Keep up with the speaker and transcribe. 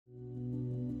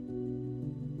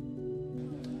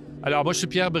Alors, moi, je suis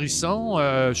Pierre Brisson.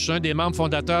 Je suis un des membres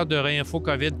fondateurs de Réinfo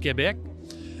COVID Québec.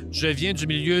 Je viens du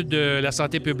milieu de la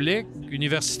santé publique,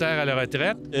 universitaire à la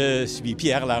retraite. Je suis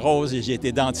Pierre Larose et j'ai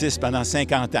été dentiste pendant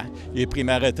 50 ans. J'ai pris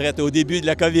ma retraite au début de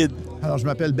la COVID. Alors, je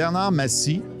m'appelle Bernard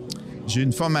Massy. J'ai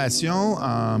une formation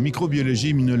en microbiologie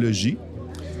et immunologie.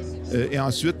 Et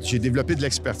ensuite, j'ai développé de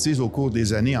l'expertise au cours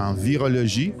des années en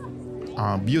virologie,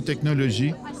 en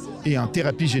biotechnologie et en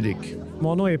thérapie génique.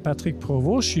 Mon nom est Patrick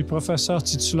Provost, je suis professeur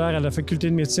titulaire à la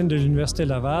Faculté de médecine de l'Université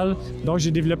Laval. Donc,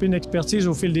 j'ai développé une expertise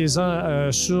au fil des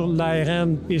ans sur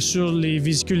l'ARN et sur les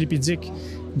vésicules lipidiques.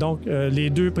 Donc,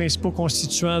 les deux principaux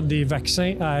constituants des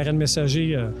vaccins à ARN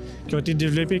messager qui ont été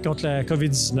développés contre la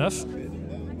COVID-19.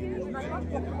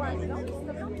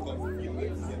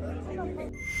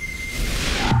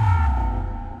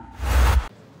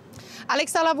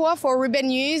 Alexa Lavoie for Rebel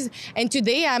News, and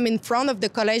today I'm in front of the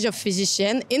College of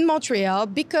Physicians in Montreal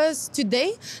because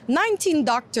today 19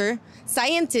 doctors,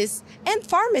 scientists, and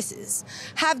pharmacists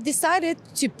have decided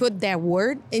to put their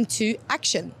word into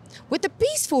action with a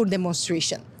peaceful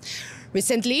demonstration.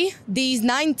 Recently, these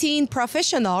 19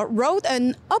 professionals wrote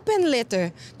an open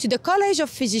letter to the College of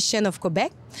Physicians of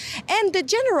Quebec and the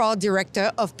General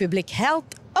Director of Public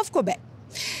Health of Quebec.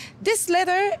 This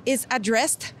letter is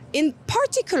addressed in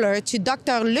particular to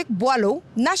Dr. Luc Boileau,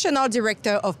 National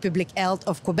Director of Public Health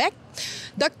of Quebec,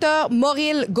 Dr.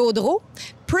 Maurille Gaudreau,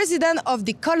 President of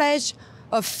the College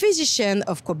of Physicians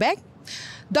of Quebec,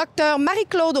 Dr.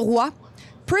 Marie-Claude Roy,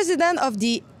 President of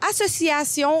the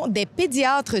Association des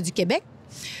Pédiatres du Québec,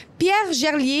 Pierre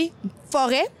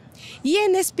Gerlier-Forêt,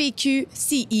 INSPQ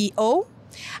CEO,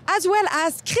 as well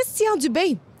as Christian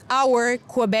Dubé, our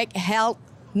Quebec Health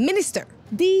Minister.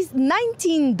 These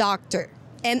 19 doctors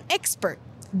and experts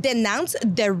denounce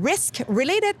the risk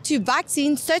related to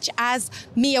vaccines such as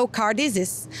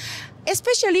myocarditis,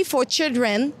 especially for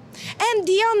children, and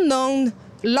the unknown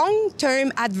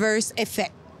long-term adverse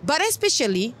effect, but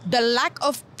especially the lack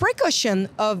of precaution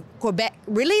of Quebec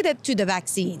related to the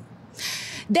vaccine.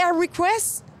 Their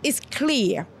request is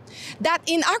clear that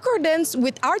in accordance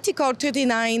with Article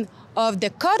 39 of the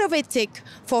Code of Ethics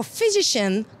for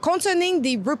Physicians concerning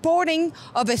the reporting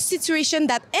of a situation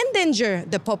that endangers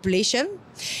the population,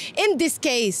 in this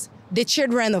case, the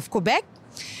children of Quebec,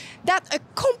 that a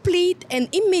complete and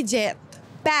immediate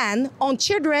ban on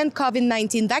children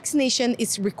COVID-19 vaccination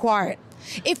is required,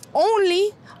 if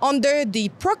only under the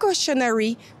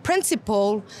precautionary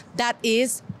principle that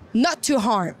is not to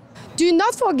harm. Do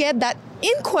not forget that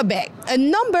in Quebec, a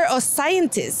number of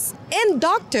scientists and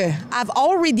doctors have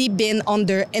already been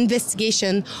under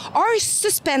investigation or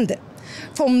suspended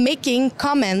for making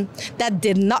comments that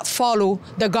did not follow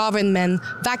the government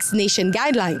vaccination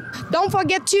guideline. Don't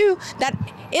forget too that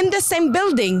in the same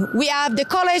building, we have the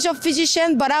College of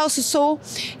Physicians, but also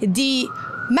the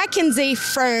McKinsey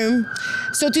firm.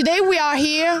 So today we are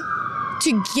here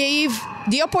to give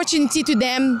the opportunity to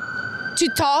them to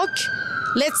talk.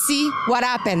 Let's see what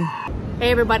happened.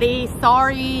 Hey everybody,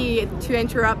 sorry to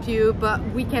interrupt you, but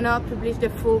we cannot publish the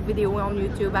full video on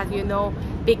YouTube. As you know,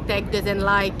 Big Tech doesn't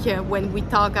like when we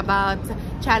talk about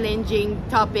challenging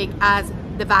topic as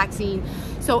the vaccine.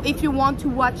 So if you want to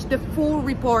watch the full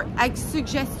report, I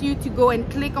suggest you to go and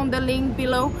click on the link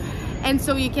below, and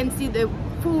so you can see the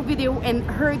full video and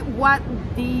heard what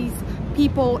these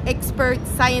people, experts,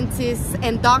 scientists,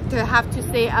 and doctors have to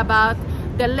say about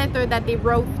the letter that they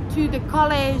wrote to the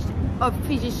College of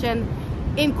Physicians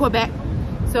in Quebec.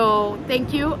 So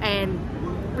thank you, and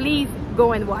please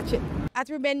go and watch it. At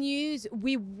Rebel News,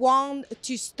 we want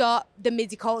to stop the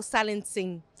medical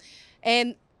silencing.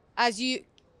 And as you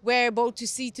were able to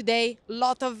see today, a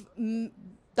lot of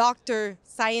doctors,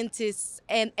 scientists,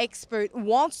 and experts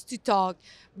wants to talk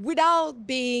without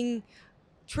being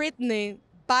threatened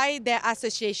by their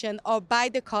association or by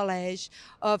the College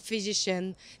of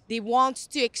Physicians. They want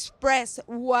to express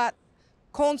what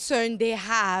concern they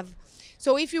have.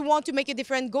 So if you want to make a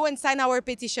difference, go and sign our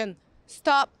petition,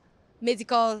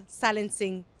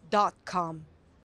 stopmedicalsilencing.com.